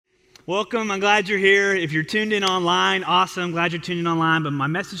Welcome. I'm glad you're here. If you're tuned in online, awesome. Glad you're tuned in online. But my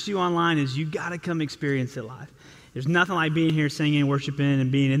message to you online is you got to come experience it live. There's nothing like being here, singing, worshiping,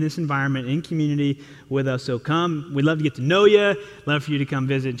 and being in this environment, in community with us. So come. We'd love to get to know you. Love for you to come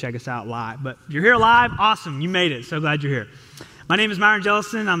visit and check us out live. But if you're here live, awesome. You made it. So glad you're here. My name is Myron.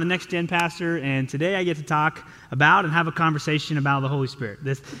 I'm the Next Gen pastor, and today I get to talk about and have a conversation about the Holy Spirit.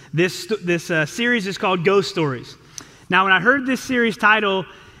 This series is called Ghost Stories. Now, when I heard this series title,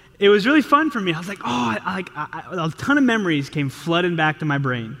 it was really fun for me. I was like, a ton of memories came flooding back to my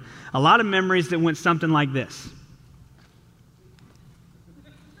brain. A lot of memories that went something like this.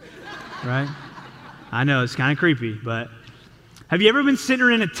 Right? I know, it's kind of creepy, but have you ever been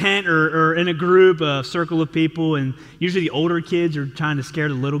sitting in a tent or in a group, a circle of people, and usually the older kids are trying to scare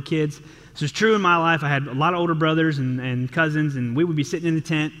the little kids? This was true in my life. I had a lot of older brothers and cousins, and we would be sitting in the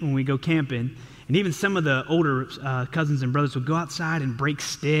tent when we go camping. And even some of the older cousins and brothers would go outside and break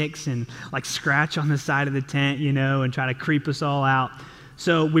sticks and like scratch on the side of the tent, and try to creep us all out.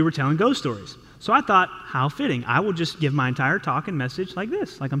 So we were telling ghost stories. So I thought, how fitting. I will just give my entire talk and message like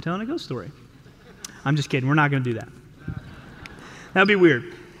this, like I'm telling a ghost story. I'm just kidding. We're not going to do that. That would be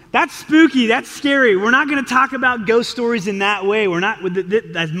weird. That's spooky. That's scary. We're not going to talk about ghost stories in that way. We're not,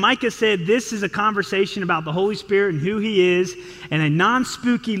 as Micah said, this is a conversation about the Holy Spirit and who He is and a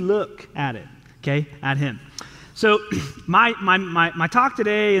non-spooky look at it. Okay, at Him. So my talk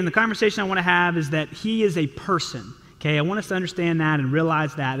today and the conversation I want to have is that He is a person. Okay, I want us to understand that and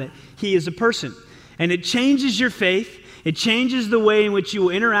realize that He is a person. And it changes your faith. It changes the way in which you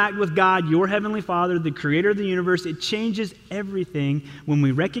will interact with God, your Heavenly Father, the Creator of the universe. It changes everything when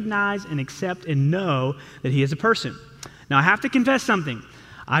we recognize and accept and know that He is a person. Now, I have to confess something.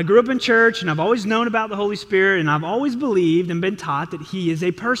 I grew up in church, and I've always known about the Holy Spirit, and I've always believed and been taught that He is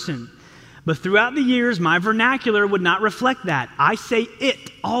a person. But throughout the years, my vernacular would not reflect that. I say it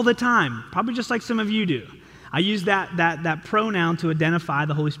all the time, probably just like some of you do. I use that pronoun to identify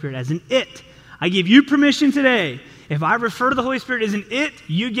the Holy Spirit as an it. I give you permission today. If I refer to the Holy Spirit as an it,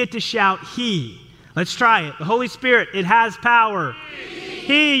 you get to shout He. Let's try it. The Holy Spirit, it has power.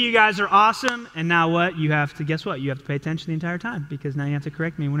 He, you guys are awesome. And now what? Guess what? You have to pay attention the entire time because now you have to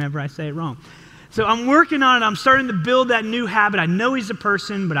correct me whenever I say it wrong. So I'm working on it. I'm starting to build that new habit. I know He's a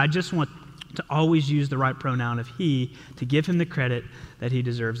person, but I just want to always use the right pronoun of He to give Him the credit that He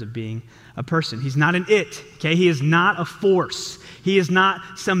deserves of being a person. He's not an it, okay? He is not a force. He is not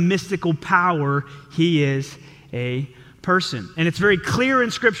some mystical power. He is a person. And it's very clear in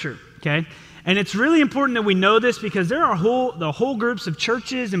Scripture, okay? And it's really important that we know this because there are whole groups of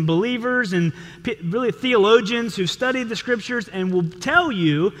churches and believers and really theologians who study the Scriptures and will tell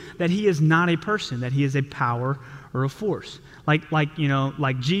you that He is not a person, that He is a power or a force.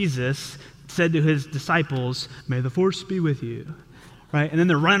 Like Jesus said to His disciples, "May the force be with you." Right? And then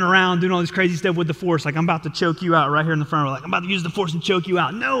they're running around doing all this crazy stuff with the force. Like, I'm about to choke you out right here in the front. We're like, I'm about to use the force and choke you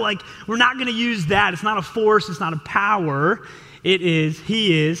out. No, we're not going to use that. It's not a force. It's not a power. It is,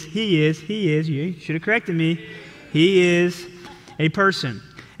 He is. You should have corrected me. He is a person.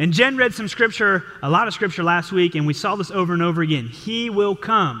 And Jen read a lot of scripture last week, and we saw this over and over again. He will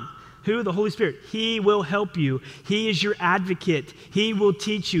come. Who? The Holy Spirit. He will help you. He is your advocate. He will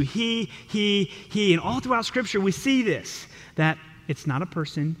teach you. He. And all throughout Scripture, we see this, that it's not a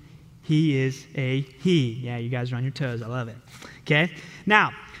person. He is a He. Yeah, you guys are on your toes. I love it. Okay?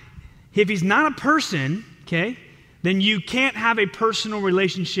 Now, if He's not a person, okay, then you can't have a personal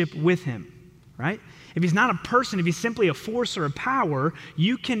relationship with Him, right? If He's not a person, if He's simply a force or a power,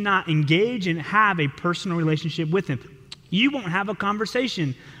 you cannot engage and have a personal relationship with Him. You won't have a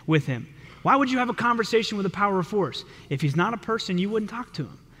conversation with Him. Why would you have a conversation with a power or force? If He's not a person, you wouldn't talk to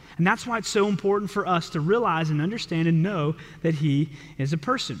Him. And that's why it's so important for us to realize and understand and know that He is a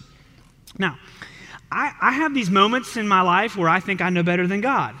person. Now, I have these moments in my life where I think I know better than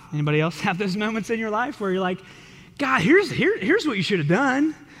God. Anybody else have those moments in your life where you're like, God, here's what you should have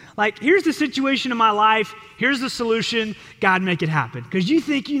done. Like, here's the situation in my life. Here's the solution. God, make it happen. Because you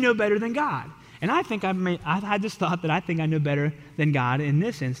think you know better than God. And I think I've had this thought that I think I know better than God in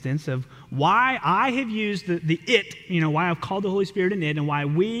this instance of why I have used the it, why I've called the Holy Spirit an it, and why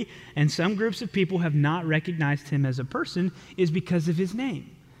we and some groups of people have not recognized Him as a person is because of His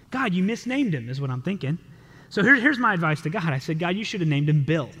name. God, you misnamed Him is what I'm thinking. So here's my advice to God. I said, God, you should have named Him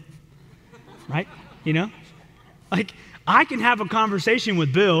Bill. Right? I can have a conversation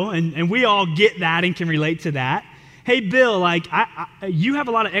with Bill, and we all get that and can relate to that. Hey, Bill, you have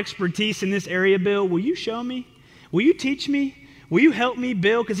a lot of expertise in this area, Bill. Will you show me? Will you teach me? Will you help me,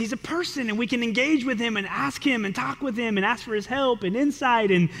 Bill? Because he's a person, and we can engage with him and ask him and talk with him and ask for his help and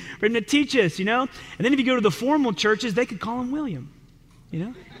insight and for him to teach us, And then if you go to the formal churches, they could call him William,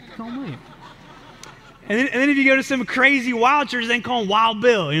 Call him William. And then if you go to some crazy wild churches, they call him Wild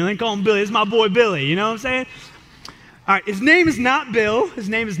Bill. They call him Billy. It's my boy Billy. You know what I'm saying? All right, his name is not Bill. His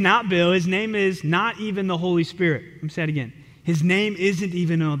name is not Bill. His name is not even the Holy Spirit. Let me say it again. His name isn't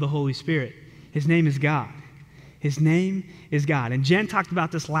even the Holy Spirit. His name is God. His name is God. And Jen talked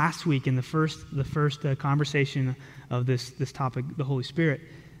about this last week in the first conversation of this topic, the Holy Spirit,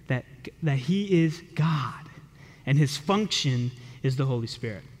 that he is God, and his function is the Holy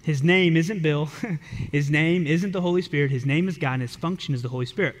Spirit. His name isn't Bill. His name isn't the Holy Spirit. His name is God, and his function is the Holy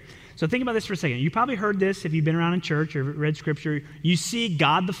Spirit. So think about this for a second. You probably heard this if you've been around in church or read Scripture. You see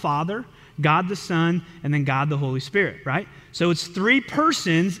God the Father, God the Son, and then God the Holy Spirit, right? So it's three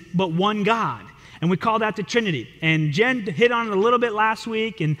persons, but one God. And we call that the Trinity. And Jen hit on it a little bit last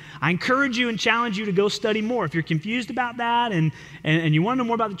week, and I encourage you and challenge you to go study more. If you're confused about that and you want to know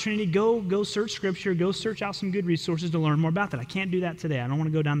more about the Trinity, go search Scripture, go search out some good resources to learn more about that. I can't do that today. I don't want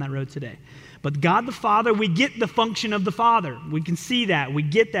to go down that road today. But God the Father, we get the function of the Father. We can see that. We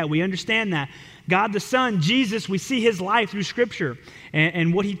get that. We understand that. God the Son, Jesus, we see his life through Scripture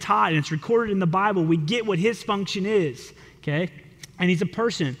and what he taught, and it's recorded in the Bible. We get what his function is, okay? And he's a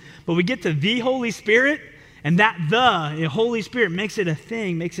person. But we get to the Holy Spirit, and that the Holy Spirit makes it a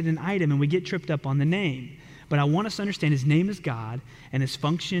thing, makes it an item, and we get tripped up on the name. But I want us to understand his name is God, and his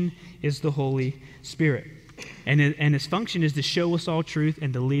function is the Holy Spirit. And his function is to show us all truth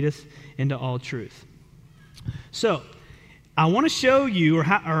and to lead us into all truth. So, I want to show you, or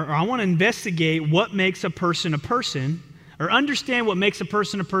I want to investigate what makes a person, or understand what makes a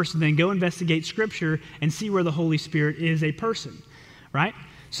person, then go investigate Scripture and see where the Holy Spirit is a person. Right?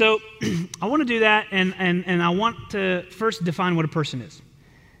 So I want to do that, and I want to first define what a person is.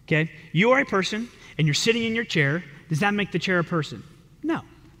 Okay? You are a person, and you're sitting in your chair. Does that make the chair a person? No.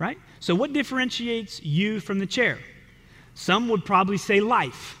 Right? So what differentiates you from the chair? Some would probably say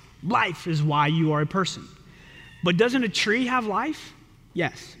life. Life is why you are a person. But doesn't a tree have life?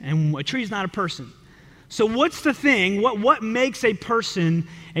 Yes. And a tree is not a person. So what's the thing? What makes a person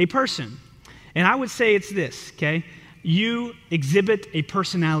a person? And I would say it's this, okay? You exhibit a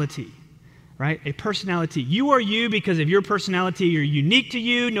personality, right? A personality. You are you because of your personality. You're unique to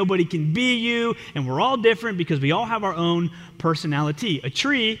you. Nobody can be you. And we're all different because we all have our own personality. A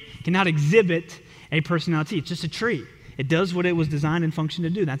tree cannot exhibit a personality. It's just a tree. It does what it was designed and functioned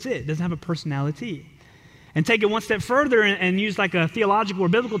to do. That's it. It doesn't have a personality. And take it one step further and use like a theological or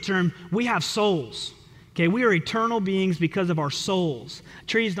biblical term, we have souls. Okay, we are eternal beings because of our souls.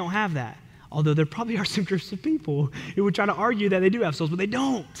 Trees don't have that. Although there probably are some groups of people who would try to argue that they do have souls, but they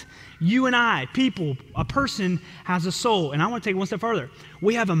don't. You and I, people, a person has a soul. And I want to take it one step further.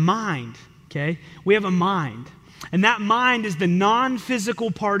 We have a mind, okay? We have a mind. And that mind is the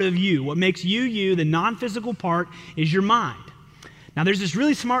non-physical part of you. What makes you, you, the non-physical part is your mind. Now, there's this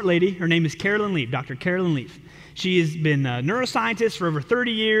really smart lady. Her name is Carolyn Leaf, Dr. Carolyn Leaf. She has been a neuroscientist for over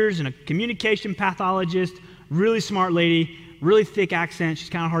 30 years and a communication pathologist, really smart lady. Really thick accent.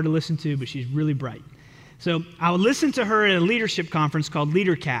 She's kind of hard to listen to, but she's really bright. So I would listen to her at a leadership conference called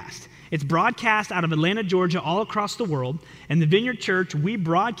LeaderCast. It's broadcast out of Atlanta, Georgia, all across the world. And the Vineyard Church, we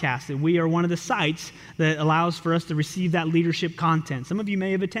broadcast it. We are one of the sites that allows for us to receive that leadership content. Some of you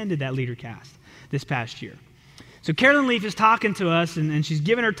may have attended that LeaderCast this past year. So Carolyn Leaf is talking to us, and she's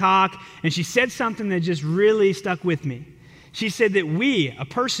giving her talk, and she said something that just really stuck with me. She said that a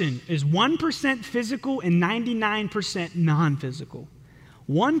person, is 1% physical and 99% non-physical.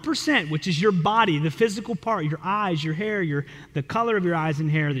 1%, which is your body, the physical part, your eyes, your hair, the color of your eyes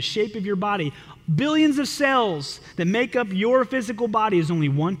and hair, the shape of your body. Billions of cells that make up your physical body is only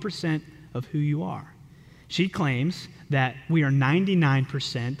 1% of who you are. She claims that we are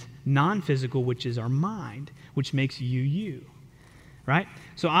 99% non-physical, which is our mind, which makes you, you. Right?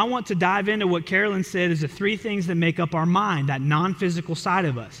 So I want to dive into what Carolyn said is the three things that make up our mind, that non-physical side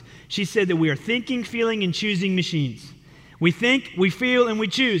of us. She said that we are thinking, feeling, and choosing machines. We think, we feel, and we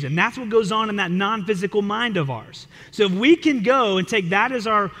choose. And that's what goes on in that non-physical mind of ours. So if we can go and take that as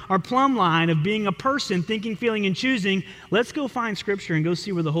our plumb line of being a person, thinking, feeling, and choosing, let's go find Scripture and go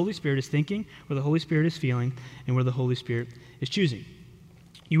see where the Holy Spirit is thinking, where the Holy Spirit is feeling, and where the Holy Spirit is choosing.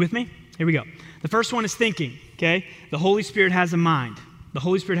 You with me? Here we go. The first one is thinking, okay? The Holy Spirit has a mind. The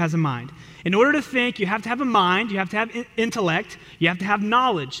Holy Spirit has a mind. In order to think, you have to have a mind, you have to have intellect, you have to have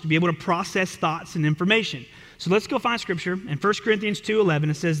knowledge to be able to process thoughts and information. So let's go find Scripture. In 1 Corinthians 2:11,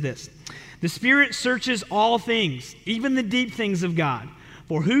 it says this: "The Spirit searches all things, even the deep things of God.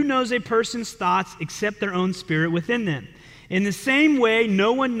 For who knows a person's thoughts except their own spirit within them? In the same way,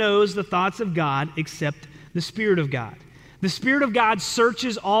 no one knows the thoughts of God except the Spirit of God." The Spirit of God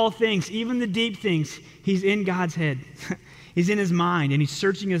searches all things, even the deep things. He's in God's head. He's in his mind, and he's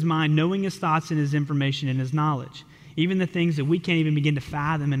searching his mind, knowing his thoughts and his information and his knowledge, even the things that we can't even begin to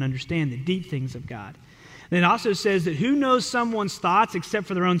fathom and understand, the deep things of God. And it also says that who knows someone's thoughts except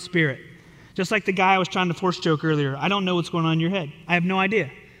for their own spirit? Just like the guy I was trying to force joke earlier. I don't know what's going on in your head. I have no idea.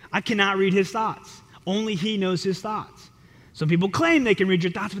 I cannot read his thoughts. Only he knows his thoughts. Some people claim they can read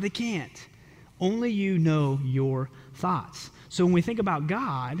your thoughts, but they can't. Only you know your thoughts. So when we think about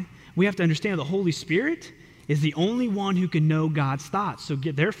God, we have to understand the Holy Spirit is the only one who can know God's thoughts. So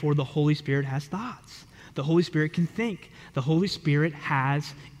therefore, the Holy Spirit has thoughts. The Holy Spirit can think. The Holy Spirit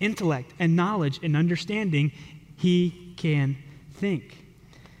has intellect and knowledge and understanding. He can think.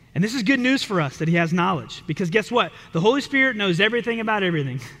 And this is good news for us that he has knowledge. Because guess what? The Holy Spirit knows everything about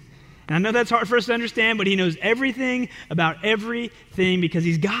everything. And I know that's hard for us to understand, but he knows everything about everything because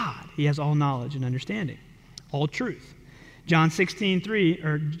he's God. He has all knowledge and understanding, all truth. John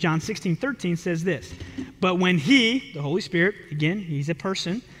 16:13 says this, but when he, the Holy Spirit, again, he's a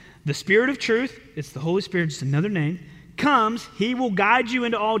person, the Spirit of truth, it's the Holy Spirit, just another name, comes, he will guide you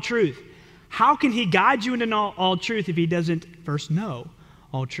into all truth. How can he guide you into all truth if he doesn't first know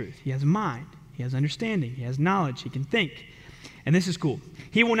all truth? He has a mind, he has understanding, he has knowledge, he can think. And this is cool.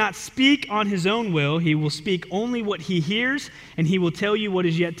 He will not speak on his own will, he will speak only what he hears, and he will tell you what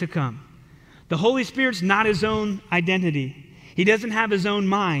is yet to come. The Holy Spirit's not his own identity. He doesn't have his own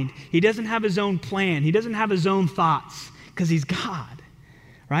mind. He doesn't have his own plan. He doesn't have his own thoughts because he's God,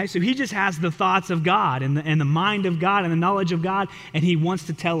 right? So he just has the thoughts of God and the mind of God and the knowledge of God, and he wants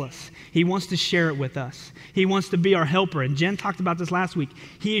to tell us. He wants to share it with us. He wants to be our helper. And Jen talked about this last week.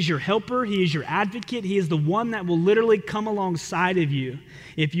 He is your helper. He is your advocate. He is the one that will literally come alongside of you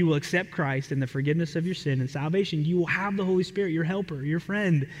if you will accept Christ and the forgiveness of your sin and salvation. You will have the Holy Spirit, your helper, your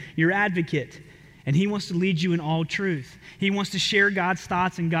friend, your advocate. And he wants to lead you in all truth. He wants to share God's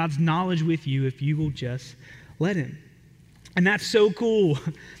thoughts and God's knowledge with you if you will just let him. And that's so cool.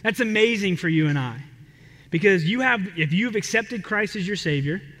 That's amazing for you and I. Because if you've accepted Christ as your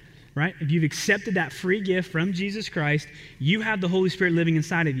Savior, right? If you've accepted that free gift from Jesus Christ, you have the Holy Spirit living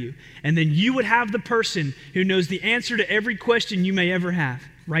inside of you. And then you would have the person who knows the answer to every question you may ever have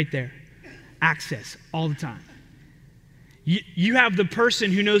right there. Access all the time. You have the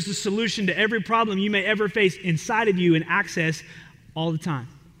person who knows the solution to every problem you may ever face inside of you and access all the time.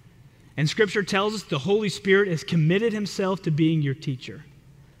 And Scripture tells us the Holy Spirit has committed himself to being your teacher.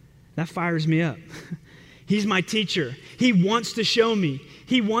 That fires me up. He's my teacher. He wants to show me.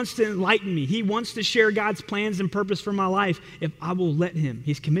 He wants to enlighten me. He wants to share God's plans and purpose for my life if I will let him.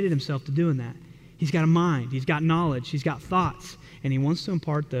 He's committed himself to doing that. He's got a mind. He's got knowledge. He's got thoughts. And he wants to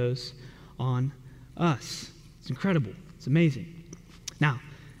impart those on us. It's incredible. It's amazing. Now,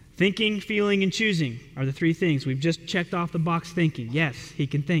 thinking, feeling, and choosing are the three things. We've just checked off the box thinking. Yes, he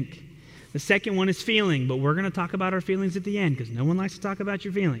can think. The second one is feeling, but we're going to talk about our feelings at the end because no one likes to talk about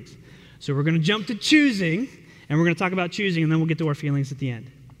your feelings. So we're going to jump to choosing, and we're going to talk about choosing, and then we'll get to our feelings at the end.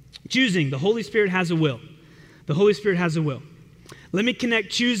 Choosing, the Holy Spirit has a will. The Holy Spirit has a will. Let me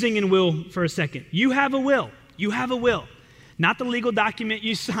connect choosing and will for a second. You have a will. You have a will. Not the legal document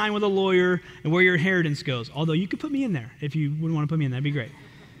you sign with a lawyer and where your inheritance goes. Although you could put me in there if you wouldn't want to put me in, that'd be great.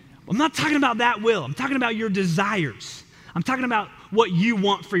 I'm not talking about that will. I'm talking about your desires. I'm talking about what you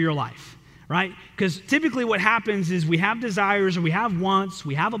want for your life, right? Because typically what happens is we have desires or we have wants,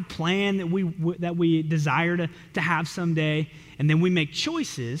 we have a plan that we desire to have someday, and then we make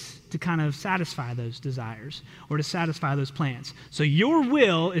choices to kind of satisfy those desires or to satisfy those plans. So your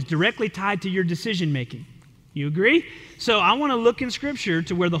will is directly tied to your decision making. You agree? So I want to look in Scripture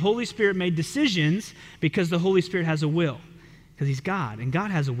to where the Holy Spirit made decisions because the Holy Spirit has a will. Because he's God, and God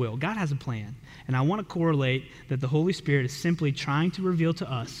has a will. God has a plan. And I want to correlate that the Holy Spirit is simply trying to reveal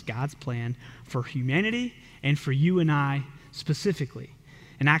to us God's plan for humanity and for you and I specifically.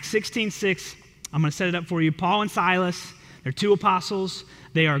 In Acts 16:6, I'm going to set it up for you. Paul and Silas, they're two apostles.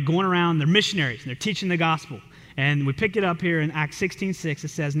 They are going around, they're missionaries, and they're teaching the gospel. And we pick it up here in Acts 16:6. It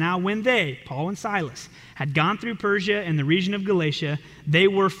says, now when they, Paul and Silas, had gone through Persia and the region of Galatia, they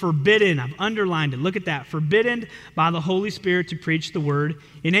were forbidden. I've underlined it. Look at that. Forbidden by the Holy Spirit to preach the word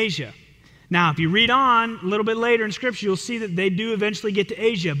in Asia. Now, if you read on a little bit later in Scripture, you'll see that they do eventually get to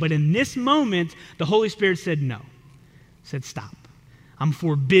Asia. But in this moment, the Holy Spirit said no. Said stop. I'm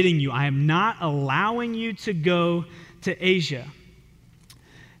forbidding you. I am not allowing you to go to Asia.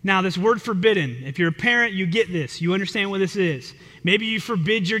 Now, this word forbidden, if you're a parent, you get this. You understand what this is. Maybe you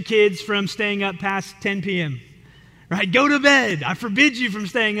forbid your kids from staying up past 10 p.m., right? Go to bed. I forbid you from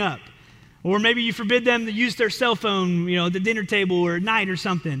staying up. Or maybe you forbid them to use their cell phone, at the dinner table or at night or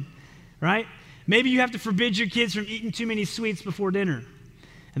something, right? Maybe you have to forbid your kids from eating too many sweets before dinner.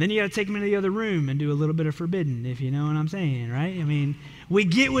 And then you got to take them into the other room and do a little bit of forbidden, if you know what I'm saying, right? I mean, we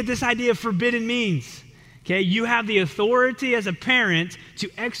get what this idea of forbidden means. Okay, you have the authority as a parent to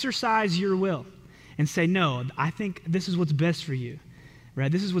exercise your will and say, no, I think this is what's best for you,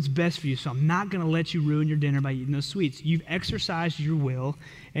 right? This is what's best for you, so I'm not going to let you ruin your dinner by eating those sweets. You've exercised your will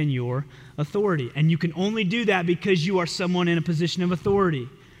and your authority, and you can only do that because you are someone in a position of authority,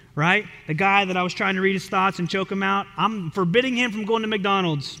 right? The guy that I was trying to read his thoughts and choke him out, I'm forbidding him from going to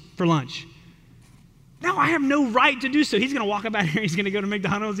McDonald's for lunch. No, I have no right to do so. He's going to walk up out here, he's going to go to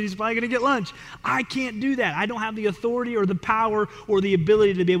McDonald's, and he's probably going to get lunch. I can't do that. I don't have the authority or the power or the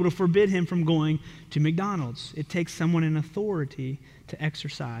ability to be able to forbid him from going to McDonald's. It takes someone in authority to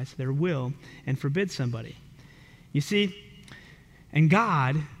exercise their will and forbid somebody. You see, and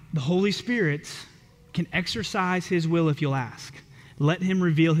God, the Holy Spirit, can exercise his will if you'll ask. Let him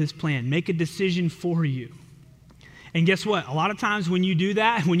reveal his plan. Make a decision for you. And guess what? A lot of times when you do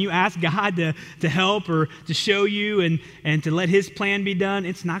that, when you ask God to help or to show you and to let his plan be done,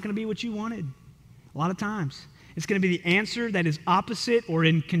 it's not going to be what you wanted. A lot of times. It's going to be the answer that is opposite or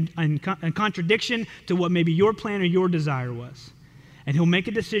in contradiction to what maybe your plan or your desire was. And he'll make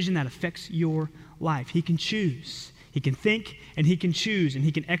a decision that affects your life. He can choose. He can think and he can choose and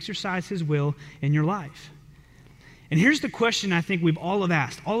he can exercise his will in your life. And here's the question I think we've all have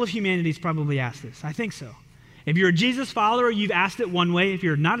asked. All of humanity's probably asked this. I think so. If you're a Jesus follower, you've asked it one way. If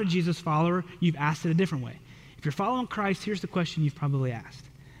you're not a Jesus follower, you've asked it a different way. If you're following Christ, here's the question you've probably asked.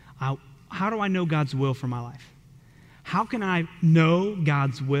 How do I know God's will for my life? How can I know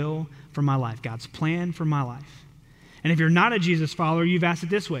God's will for my life, God's plan for my life? And if you're not a Jesus follower, you've asked it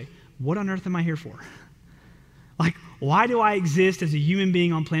this way. What on earth am I here for? Like, why do I exist as a human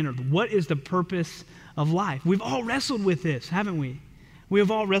being on planet Earth? What is the purpose of life? We've all wrestled with this, haven't we? We have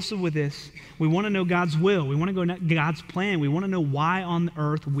all wrestled with this. We want to know God's will. We want to know God's plan. We want to know why on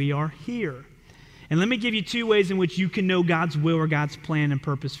earth we are here. And let me give you two ways in which you can know God's will or God's plan and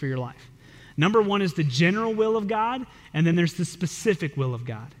purpose for your life. Number one is the general will of God, and then there's the specific will of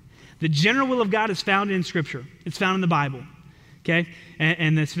God. The general will of God is found in Scripture. It's found in the Bible. Okay?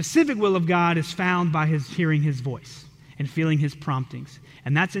 And the specific will of God is found by hearing his voice and feeling his promptings.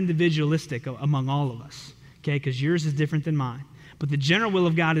 And that's individualistic among all of us. Okay? Because yours is different than mine. But the general will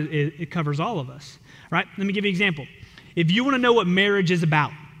of God, it covers all of us, right? Let me give you an example. If you want to know what marriage is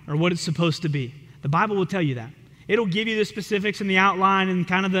about or what it's supposed to be, the Bible will tell you that. It'll give you the specifics and the outline and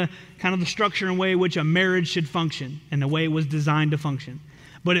kind of the structure and way in which a marriage should function and the way it was designed to function.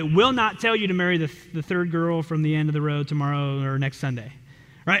 But it will not tell you to marry the third girl from the end of the road tomorrow or next Sunday,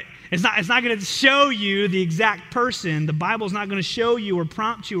 right? It's not going to show you the exact person. The Bible's not going to show you or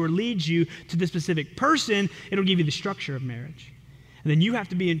prompt you or lead you to the specific person. It'll give you the structure of marriage. And then you have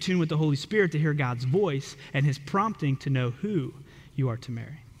to be in tune with the Holy Spirit to hear God's voice and his prompting to know who you are to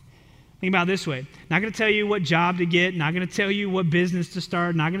marry. Think about it this way. Not going to tell you what job to get, not going to tell you what business to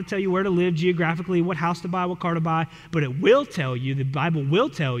start, not going to tell you where to live geographically, what house to buy, what car to buy, but it will tell you, the Bible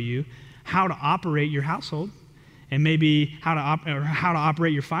will tell you how to operate your household and maybe how to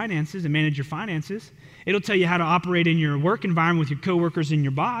operate your finances and manage your finances. It'll tell you how to operate in your work environment with your coworkers and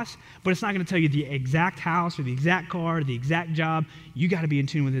your boss, but it's not going to tell you the exact house or the exact car or the exact job. You got to be in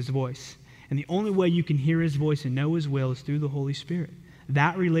tune with his voice. And the only way you can hear his voice and know his will is through the Holy Spirit.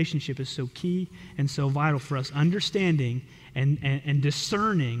 That relationship is so key and so vital for us understanding and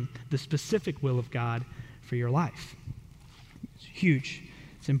discerning the specific will of God for your life. It's huge.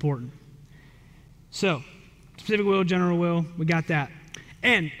 It's important. So, specific will, general will, we got that.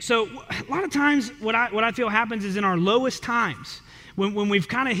 And so a lot of times what I feel happens is in our lowest times, when we've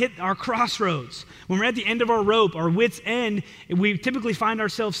kind of hit our crossroads, when we're at the end of our rope, our wit's end, we typically find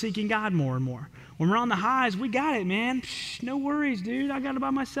ourselves seeking God more and more. When we're on the highs, we got it, man. No worries, dude. I got it by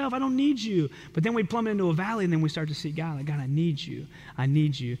myself. I don't need you. But then we plummet into a valley and then we start to seek God. Like, God, I need you. I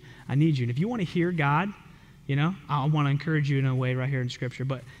need you. I need you. And if you want to hear God, I want to encourage you in a way right here in Scripture.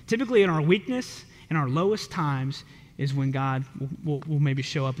 But typically in our weakness, in our lowest times, is when God will maybe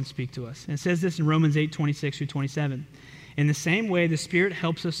show up and speak to us. And it says this in Romans 8:26-27. In the same way, the Spirit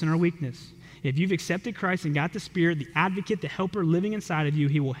helps us in our weakness. If you've accepted Christ and got the Spirit, the advocate, the helper living inside of you,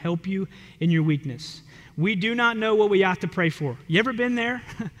 he will help you in your weakness. We do not know what we ought to pray for. You ever been there?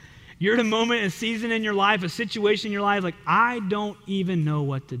 You're at a moment, a season in your life, a situation in your life, like, I don't even know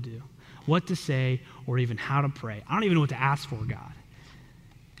what to do, what to say, or even how to pray. I don't even know what to ask for, God.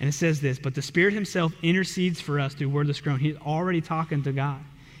 And it says this, but the Spirit himself intercedes for us through wordless groan. He's already talking to God.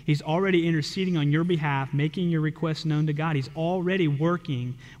 He's already interceding on your behalf, making your requests known to God. He's already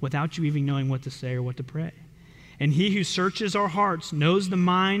working without you even knowing what to say or what to pray. And he who searches our hearts knows the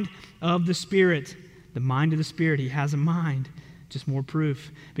mind of the Spirit. The mind of the Spirit. He has a mind Just more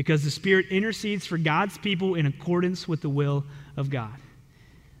proof. Because the Spirit intercedes for God's people in accordance with the will of God.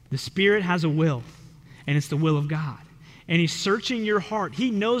 The Spirit has a will, and it's the will of God. And He's searching your heart.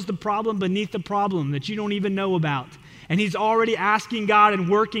 He knows the problem beneath the problem that you don't even know about. And He's already asking God and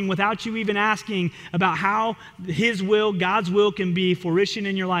working without you even asking about how His will, God's will, can be fruition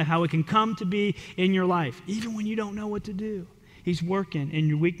in your life, how it can come to be in your life, even when you don't know what to do. He's working in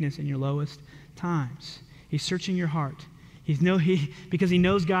your weakness, in your lowest times. He's searching your heart. Because He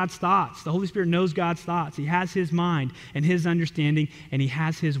knows God's thoughts. The Holy Spirit knows God's thoughts. He has His mind and His understanding, and He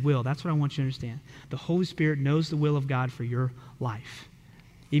has His will. That's what I want you to understand. The Holy Spirit knows the will of God for your life.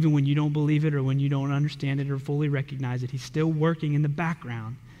 Even when you don't believe it or when you don't understand it or fully recognize it, He's still working in the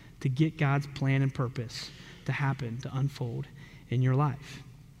background to get God's plan and purpose to happen, to unfold in your life.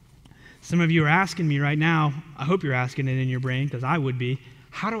 Some of you are asking me right now, I hope you're asking it in your brain, because I would be,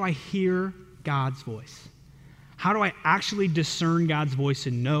 how do I hear God's voice? How do I actually discern God's voice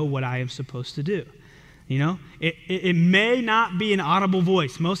and know what I am supposed to do? You know, it may not be an audible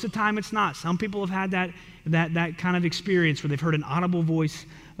voice. Most of the time it's not. Some people have had that kind of experience where they've heard an audible voice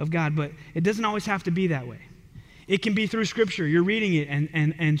of God, but it doesn't always have to be that way. It can be through Scripture. You're reading it,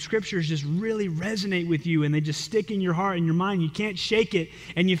 and Scriptures just really resonate with you, and they just stick in your heart and your mind. You can't shake it,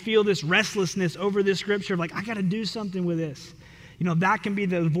 and you feel this restlessness over this Scripture of like, I got to do something with this. You know, that can be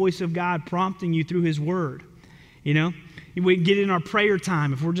the voice of God prompting you through His Word. You know, we get in our prayer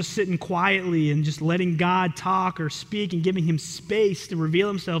time. If we're just sitting quietly and just letting God talk or speak and giving Him space to reveal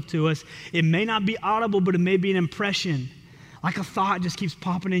Himself to us, it may not be audible, but it may be an impression. Like a thought just keeps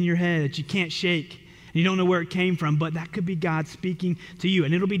popping in your head that you can't shake. And you don't know where it came from, but that could be God speaking to you.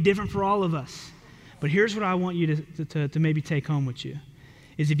 And it'll be different for all of us. But here's what I want you to maybe take home with you.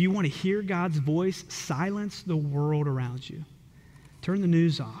 Is if you want to hear God's voice, silence the world around you. Turn the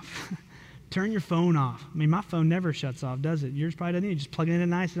news off. Turn your phone off. I mean, my phone never shuts off, does it? Yours probably doesn't. You just plug it in at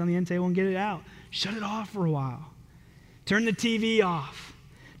night, sit on the end table and get it out. Shut it off for a while. Turn the TV off.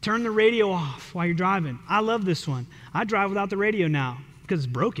 Turn the radio off while you're driving. I love this one. I drive without the radio now because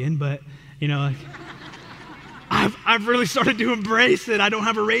it's broken, but, you know, I've really started to embrace it. I don't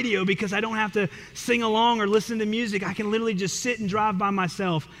have a radio because I don't have to sing along or listen to music. I can literally just sit and drive by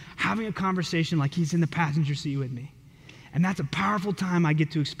myself having a conversation like He's in the passenger seat with me. And that's a powerful time I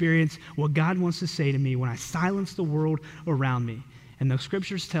get to experience what God wants to say to me when I silence the world around me. And the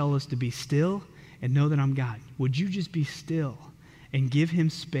Scriptures tell us to be still and know that I'm God. Would you just be still and give Him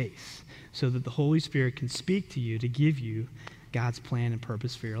space so that the Holy Spirit can speak to you to give you God's plan and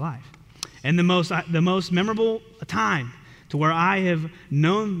purpose for your life? And the most memorable time to where I have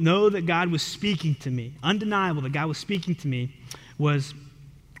know that God was speaking to me, undeniable that God was speaking to me, was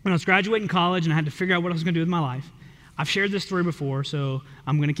when I was graduating college and I had to figure out what I was going to do with my life. I've shared this story before, so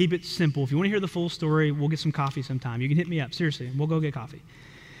I'm going to keep it simple. If you want to hear the full story, we'll get some coffee sometime. You can hit me up, seriously, and we'll go get coffee.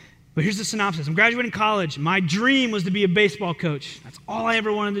 But here's the synopsis. I'm graduating college. My dream was to be a baseball coach. That's all I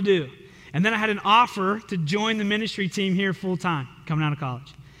ever wanted to do. And then I had an offer to join the ministry team here full time coming out of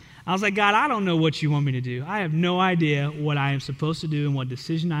college. I was like, God, I don't know what you want me to do. I have no idea what I am supposed to do and what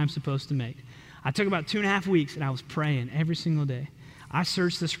decision I am supposed to make. I took about 2.5 weeks, and I was praying every single day. I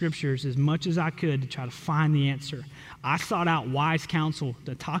searched the Scriptures as much as I could to try to find the answer. I sought out wise counsel,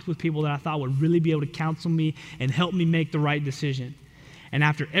 to talk with people that I thought would really be able to counsel me and help me make the right decision. And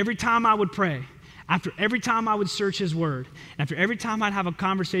after every time I would pray, after every time I would search His Word, after every time I'd have a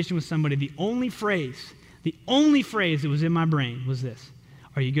conversation with somebody, the only phrase that was in my brain was this: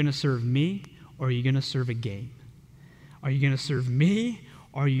 are you going to serve me, or are you going to serve a game? Are you going to serve me,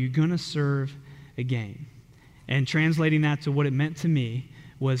 or are you going to serve a game? And translating that to what it meant to me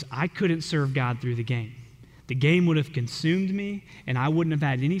was I couldn't serve God through the game. The game would have consumed me, and I wouldn't have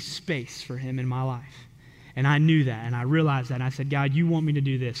had any space for Him in my life. And I knew that, and I realized that, and I said, God, you want me to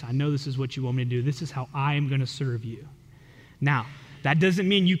do this. I know this is what you want me to do. This is how I am going to serve you. Now, that doesn't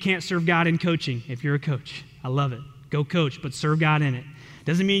mean you can't serve God in coaching if you're a coach. I love it. Go coach, but serve God in it.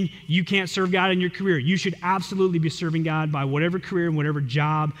 Doesn't mean you can't serve God in your career. You should absolutely be serving God by whatever career and whatever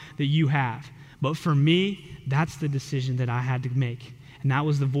job that you have. But for me, that's the decision that I had to make. And that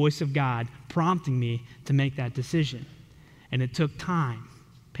was the voice of God prompting me to make that decision. And it took time,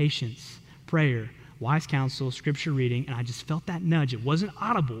 patience, prayer, wise counsel, Scripture reading, and I just felt that nudge. It wasn't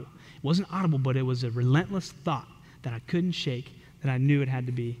audible. But it was a relentless thought that I couldn't shake, that I knew it had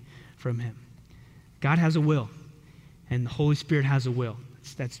to be from Him. God has a will, and the Holy Spirit has a will.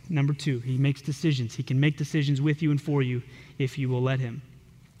 That's number 2. He makes decisions. He can make decisions with you and for you if you will let Him.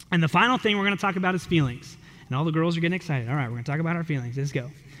 And the final thing we're going to talk about is feelings. And all the girls are getting excited. All right, we're going to talk about our feelings. Let's go.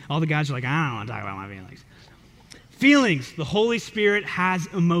 All the guys are like, I don't want to talk about my feelings. Feelings. The Holy Spirit has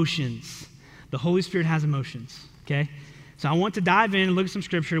emotions. The Holy Spirit has emotions, okay? So I want to dive in and look at some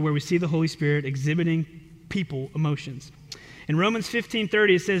scripture where we see the Holy Spirit exhibiting people emotions. In Romans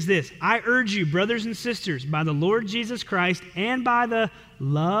 15:30, it says this, I urge you, brothers and sisters, by the Lord Jesus Christ and by the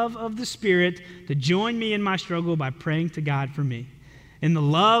love of the Spirit, to join me in my struggle by praying to God for me. By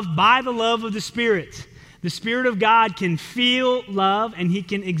the love of the Spirit. The Spirit of God can feel love and he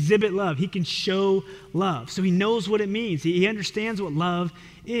can exhibit love. He can show love. So he knows what it means. He understands what love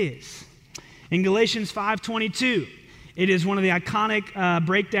is. In Galatians 5:22, it is one of the iconic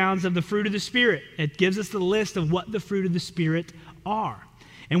breakdowns of the fruit of the Spirit. It gives us the list of what the fruit of the Spirit are.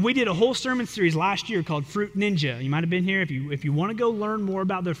 And we did a whole sermon series last year called Fruit Ninja. You might have been here. If you want to go learn more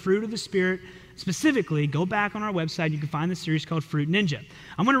about the fruit of the Spirit, specifically, go back on our website. You can find the series called Fruit Ninja.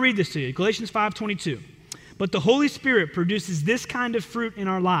 I'm going to read this to you. Galatians 5:22. But the Holy Spirit produces this kind of fruit in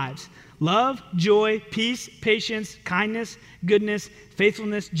our lives: love, joy, peace, patience, kindness, goodness,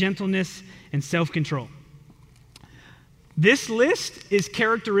 faithfulness, gentleness, and self-control. This list is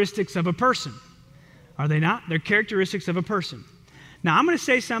characteristics of a person. Are they not? They're characteristics of a person. Now, I'm going to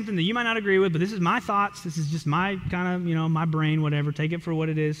say something that you might not agree with, but this is my thoughts. This is just my kind of, my brain, whatever. Take it for what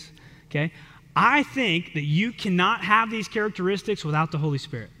it is, okay? I think that you cannot have these characteristics without the Holy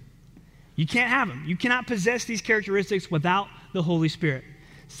Spirit. You can't have them. You cannot possess these characteristics without the Holy Spirit.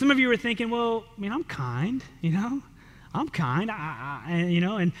 Some of you are thinking, well, I'm kind, I'm kind,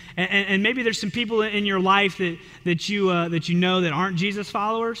 and maybe there's some people in your life that you know that aren't Jesus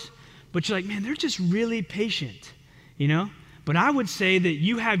followers, but you're like, man, they're just really patient, But I would say that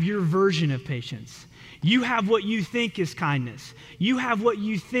you have your version of patience. You have what you think is kindness. You have what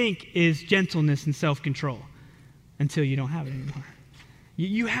you think is gentleness and self-control until you don't have it anymore.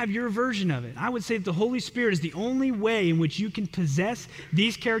 You have your version of it. I would say that the Holy Spirit is the only way in which you can possess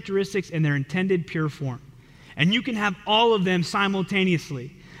these characteristics in their intended pure form. And you can have all of them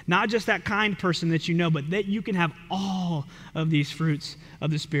simultaneously. Not just that kind person that you know, but that you can have all of these fruits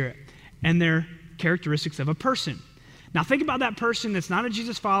of the Spirit. And they're characteristics of a person. Now think about that person that's not a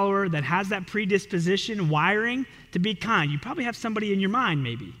Jesus follower, that has that predisposition, wiring to be kind. You probably have somebody in your mind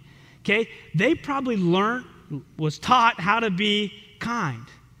maybe. Okay? They probably was taught how to be kind.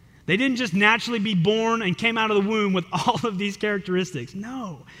 They didn't just naturally be born and came out of the womb with all of these characteristics.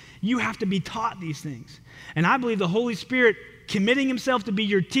 No, you have to be taught these things. And I believe the Holy Spirit, committing himself to be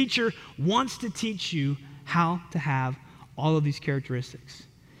your teacher, wants to teach you how to have all of these characteristics.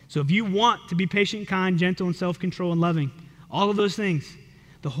 So if you want to be patient, kind, gentle, and self-control and loving, all of those things,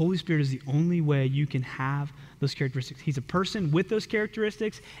 the Holy Spirit is the only way you can have those characteristics. He's a person with those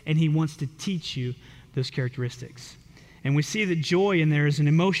characteristics, and he wants to teach you those characteristics. And we see that joy in there is an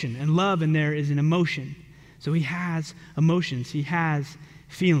emotion, and love in there is an emotion. So he has emotions. He has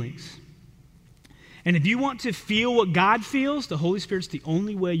feelings. And if you want to feel what God feels, the Holy Spirit's the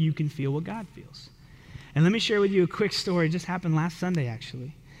only way you can feel what God feels. And let me share with you a quick story. It just happened last Sunday,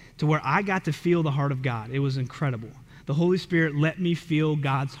 actually, to where I got to feel the heart of God. It was incredible. The Holy Spirit let me feel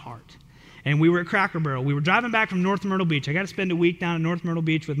God's heart. And we were at Cracker Barrel. We were driving back from North Myrtle Beach. I got to spend a week down at North Myrtle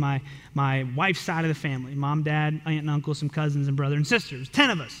Beach with my wife's side of the family. Mom, dad, aunt and uncle, some cousins and brother and sisters. 10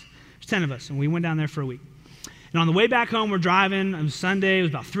 of us. There's 10 of us. And we went down there for a week. And on the way back home, we're driving. It was Sunday. It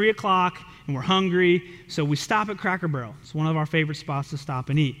was about 3 o'clock. And we're hungry. So we stop at Cracker Barrel. It's one of our favorite spots to stop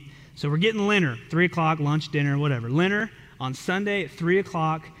and eat. So we're getting dinner. 3 o'clock, lunch, dinner, whatever. Dinner on Sunday at 3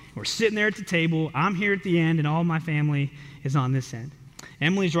 o'clock. We're sitting there at the table. I'm here at the end, and all my family is on this end.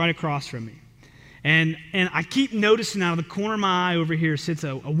 Emily's right across from me. And I keep noticing out of the corner of my eye over here sits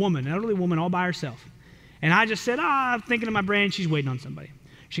a woman, an elderly woman all by herself. And I just said, I'm thinking in my brain, she's waiting on somebody.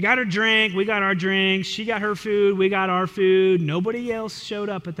 She got her drink, we got our drinks, she got her food, we got our food. Nobody else showed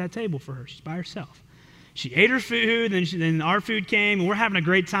up at that table for her. She's by herself. She ate her food, then our food came, and we're having a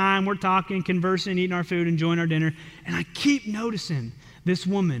great time. We're talking, conversing, eating our food, enjoying our dinner. And I keep noticing this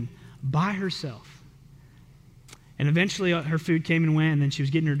woman by herself. And eventually her food came and went, and then she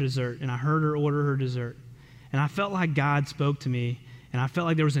was getting her dessert, and I heard her order her dessert. And I felt like God spoke to me, and I felt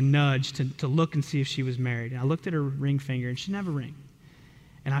like there was a nudge to look and see if she was married. And I looked at her ring finger, and she didn't have a ring.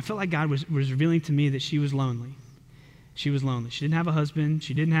 And I felt like God was revealing to me that she was lonely. She was lonely. She didn't have a husband.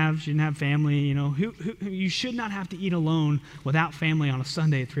 She didn't have family. You should not have to eat alone without family on a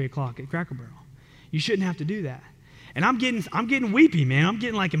Sunday at 3 o'clock at Cracker Barrel. You shouldn't have to do that. And I'm getting weepy, man. I'm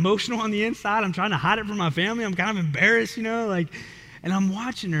getting like emotional on the inside. I'm trying to hide it from my family. I'm kind of embarrassed, and I'm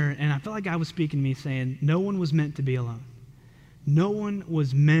watching her, and I felt like God was speaking to me saying, no one was meant to be alone. No one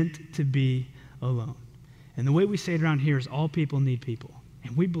was meant to be alone. And the way we say it around here is all people need people.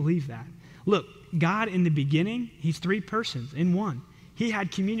 And we believe that. Look, God in the beginning, he's 3 persons in one. He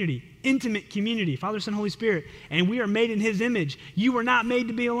had community, intimate community, Father, Son, Holy Spirit, and we are made in his image. You were not made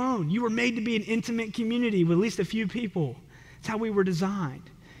to be alone. You were made to be an intimate community with at least a few people. It's how we were designed.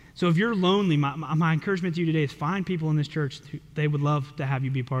 So if you're lonely, my encouragement to you today is find people in this church who they would love to have you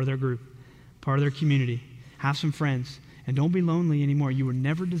be part of their group, part of their community. Have some friends. And don't be lonely anymore. You were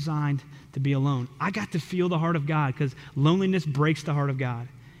never designed to be alone. I got to feel the heart of God because loneliness breaks the heart of God.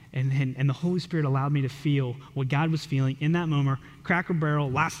 And the Holy Spirit allowed me to feel what God was feeling in that moment. Cracker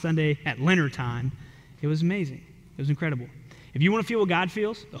Barrel last Sunday at Leonard time. It was amazing. It was incredible. If you want to feel what God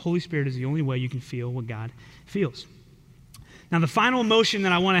feels, the Holy Spirit is the only way you can feel what God feels. Now, the final emotion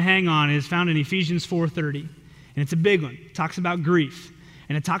that I want to hang on is found in Ephesians 4:30, and it's a big one. It talks about grief,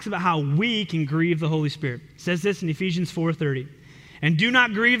 and it talks about how we can grieve the Holy Spirit. It says this in Ephesians 4:30, "And do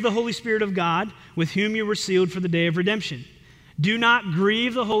not grieve the Holy Spirit of God, with whom you were sealed for the day of redemption." Do not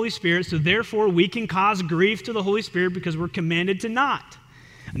grieve the Holy Spirit, so therefore we can cause grief to the Holy Spirit because we're commanded to not.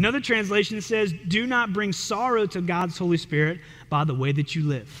 Another translation says, do not bring sorrow to God's Holy Spirit by the way that you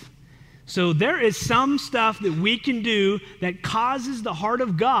live. So there is some stuff that we can do that causes the heart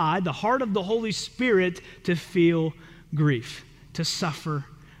of God, the heart of the Holy Spirit, to feel grief, to suffer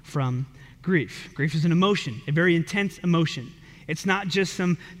from grief. Grief is an emotion, a very intense emotion. It's not just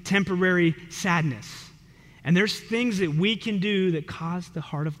some temporary sadness. And there's things that we can do that cause the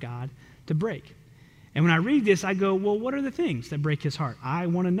heart of God to break. And when I read this, I go, well, what are the things that break his heart? I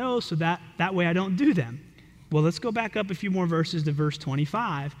want to know so that way I don't do them. Well, let's go back up a few more verses to verse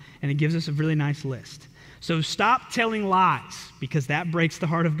 25, and it gives us a really nice list. So stop telling lies, because that breaks the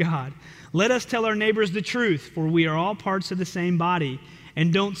heart of God. Let us tell our neighbors the truth, for we are all parts of the same body.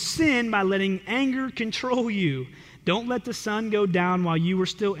 And don't sin by letting anger control you. Don't let the sun go down while you are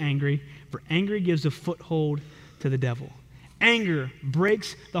still angry, for anger gives a foothold to the devil. Anger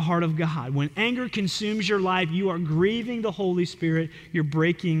breaks the heart of God. When anger consumes your life, you are grieving the Holy Spirit. You're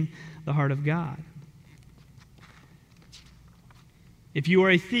breaking the heart of God. If you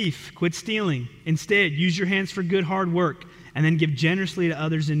are a thief, quit stealing. Instead, use your hands for good, hard work, and then give generously to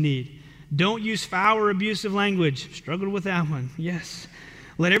others in need. Don't use foul or abusive language. Struggled with that one. Yes.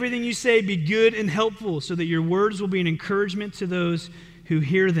 Let everything you say be good and helpful, so that your words will be an encouragement to those who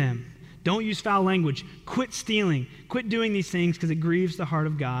hear them. Don't use foul language. Quit stealing. Quit doing these things because it grieves the heart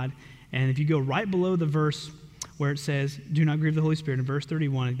of God. And if you go right below the verse where it says, do not grieve the Holy Spirit, in verse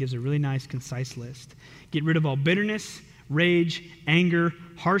 31, it gives a really nice, concise list. Get rid of all bitterness, rage, anger,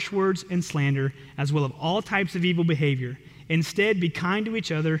 harsh words, and slander, as well as all types of evil behavior. Instead, be kind to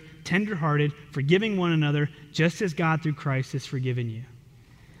each other, tender-hearted, forgiving one another, just as God through Christ has forgiven you.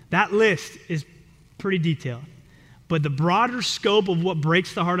 That list is pretty detailed. But the broader scope of what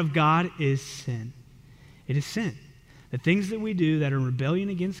breaks the heart of God is sin. It is sin. The things that we do that are rebellion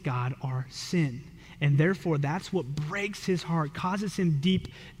against God are sin. And therefore, that's what breaks his heart, causes him deep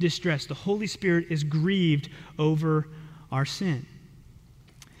distress. The Holy Spirit is grieved over our sin.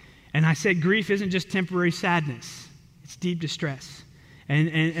 And I said grief isn't just temporary sadness. It's deep distress.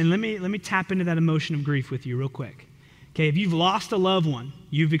 And let me tap into that emotion of grief with you real quick. Okay, if you've lost a loved one,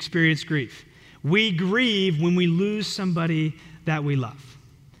 you've experienced grief. We grieve when we lose somebody that we love.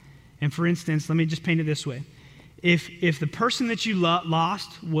 And for instance, let me just paint it this way. If the person that you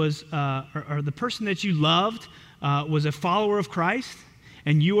lost was, or the person that you loved was a follower of Christ,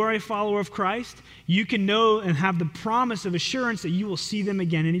 and you are a follower of Christ, you can know and have the promise of assurance that you will see them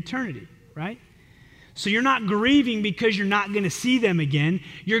again in eternity, right? So you're not grieving because you're not going to see them again.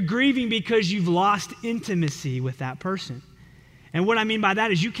 You're grieving because you've lost intimacy with that person. And what I mean by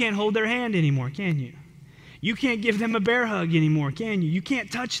that is you can't hold their hand anymore, can you? You can't give them a bear hug anymore, can you? You can't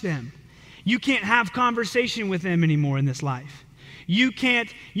touch them. You can't have conversation with them anymore in this life. You can't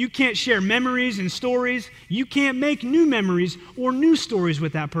share memories and stories. You can't make new memories or new stories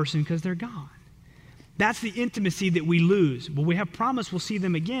with that person because they're gone. That's the intimacy that we lose. Well, we have promise we'll see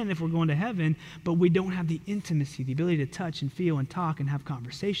them again if we're going to heaven, but we don't have the intimacy, the ability to touch and feel and talk and have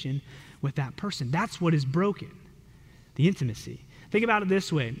conversation with that person. That's what is broken, the intimacy. Think about it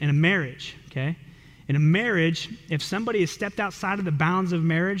this way. In a marriage, okay? In a marriage, if somebody has stepped outside of the bounds of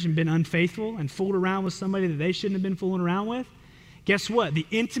marriage and been unfaithful and fooled around with somebody that they shouldn't have been fooling around with, guess what? The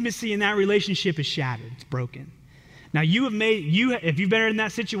intimacy in that relationship is shattered. It's broken. Now, if you've been in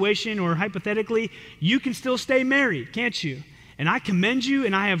that situation, or hypothetically, you can still stay married, can't you? And I commend you,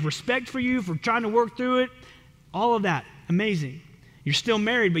 and I have respect for you for trying to work through it. All of that, amazing. You're still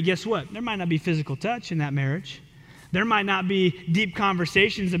married, but guess what? There might not be physical touch in that marriage. There might not be deep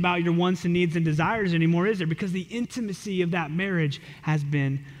conversations about your wants and needs and desires anymore, is there? Because the intimacy of that marriage has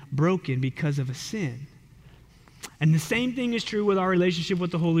been broken because of a sin. And the same thing is true with our relationship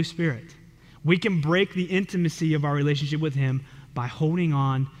with the Holy Spirit. We can break the intimacy of our relationship with him by holding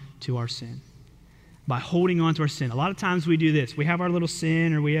on to our sin. By holding on to our sin. A lot of times we do this. We have our little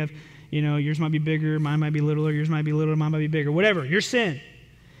sin, or we have, yours might be bigger, mine might be littler, yours might be littler, mine might be bigger, whatever, your sin.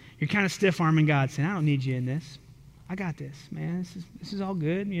 You're kind of stiff-arming God, saying, I don't need you in this. I got this, man. This is all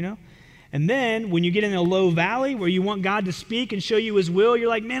good, And then when you get in a low valley where you want God to speak and show you his will, you're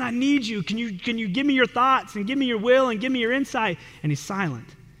like, man, I need you. Can you give me your thoughts and give me your will and give me your insight? And he's silent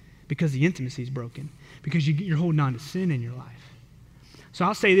because the intimacy is broken, because you're holding on to sin in your life. So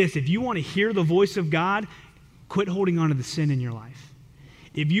I'll say this, if you want to hear the voice of God, quit holding on to the sin in your life.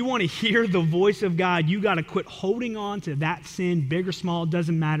 If you want to hear the voice of God, you got to quit holding on to that sin, big or small,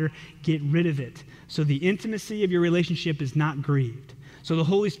 doesn't matter. Get rid of it. So the intimacy of your relationship is not grieved. So the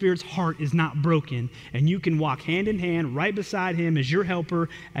Holy Spirit's heart is not broken, and you can walk hand in hand right beside him as your helper,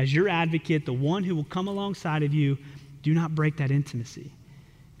 as your advocate, the one who will come alongside of you. Do not break that intimacy.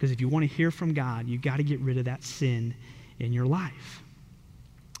 Because if you want to hear from God, you got to get rid of that sin in your life.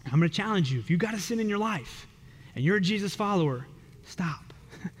 I'm going to challenge you. If you got a sin in your life and you're a Jesus follower, stop.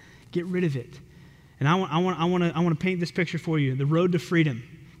 Get rid of it. And I want to paint this picture for you, the road to freedom.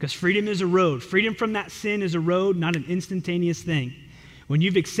 Because freedom is a road. Freedom from that sin is a road, not an instantaneous thing. When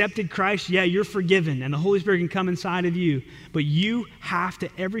you've accepted Christ, yeah, you're forgiven, and the Holy Spirit can come inside of you. But you have to,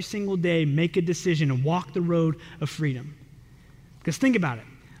 every single day, make a decision and walk the road of freedom. Because think about it.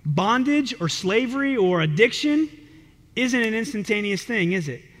 Bondage or slavery or addiction isn't an instantaneous thing, is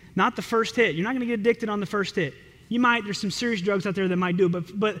it? Not the first hit. You're not going to get addicted on the first hit. You might, there's some serious drugs out there that might do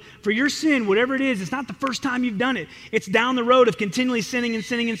it, but for your sin, whatever it is, it's not the first time you've done it. It's down the road of continually sinning and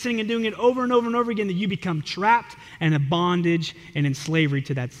sinning and sinning and doing it over and over and over again that you become trapped and in bondage and in slavery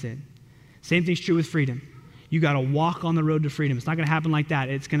to that sin. Same thing's true with freedom. You got to walk on the road to freedom. It's not going to happen like that.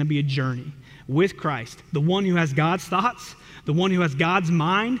 It's going to be a journey with Christ, the one who has God's thoughts, the one who has God's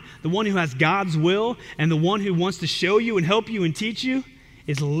mind, the one who has God's will, and the one who wants to show you and help you and teach you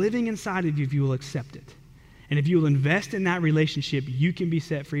is living inside of you if you will accept it. And if you will invest in that relationship, you can be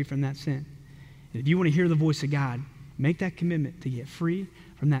set free from that sin. And if you want to hear the voice of God, make that commitment to get free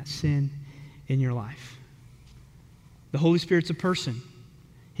from that sin in your life. The Holy Spirit's a person.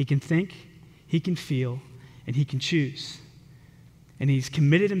 He can think, he can feel, and he can choose. And he's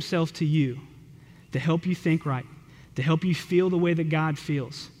committed himself to you to help you think right, to help you feel the way that God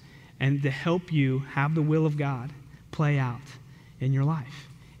feels, and to help you have the will of God play out in your life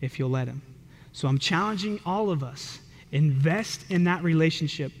if you'll let him. So I'm challenging all of us, invest in that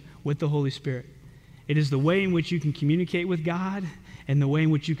relationship with the Holy Spirit. It is the way in which you can communicate with God and the way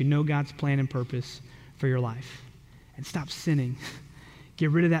in which you can know God's plan and purpose for your life. And stop sinning.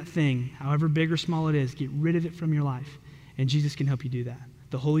 Get rid of that thing, however big or small it is. Get rid of it from your life. And Jesus can help you do that.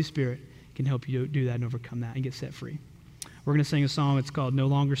 The Holy Spirit can help you do that and overcome that and get set free. We're going to sing a song. It's called No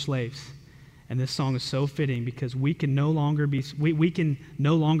Longer Slaves. And this song is so fitting because we can no longer be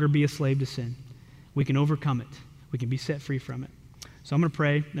a slave to sin. We can overcome it. We can be set free from it. So I'm going to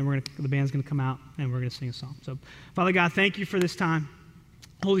pray, then the band's going to come out, and we're going to sing a song. So, Father God, thank you for this time.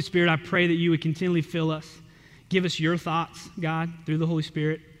 Holy Spirit, I pray that you would continually fill us. Give us your thoughts, God, through the Holy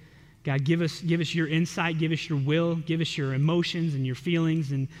Spirit. God, give us your insight, give us your will, give us your emotions and your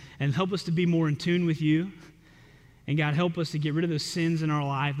feelings, and help us to be more in tune with you. And God, help us to get rid of those sins in our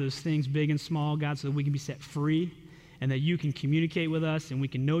life, those things big and small, God, so that we can be set free and that you can communicate with us and we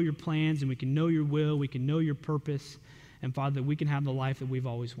can know your plans and we can know your will, we can know your purpose, and Father, that we can have the life that we've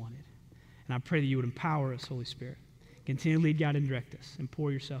always wanted. And I pray that you would empower us, Holy Spirit. Continue to lead, God, and direct us and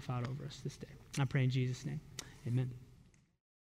pour yourself out over us this day. I pray in Jesus' name. Amen.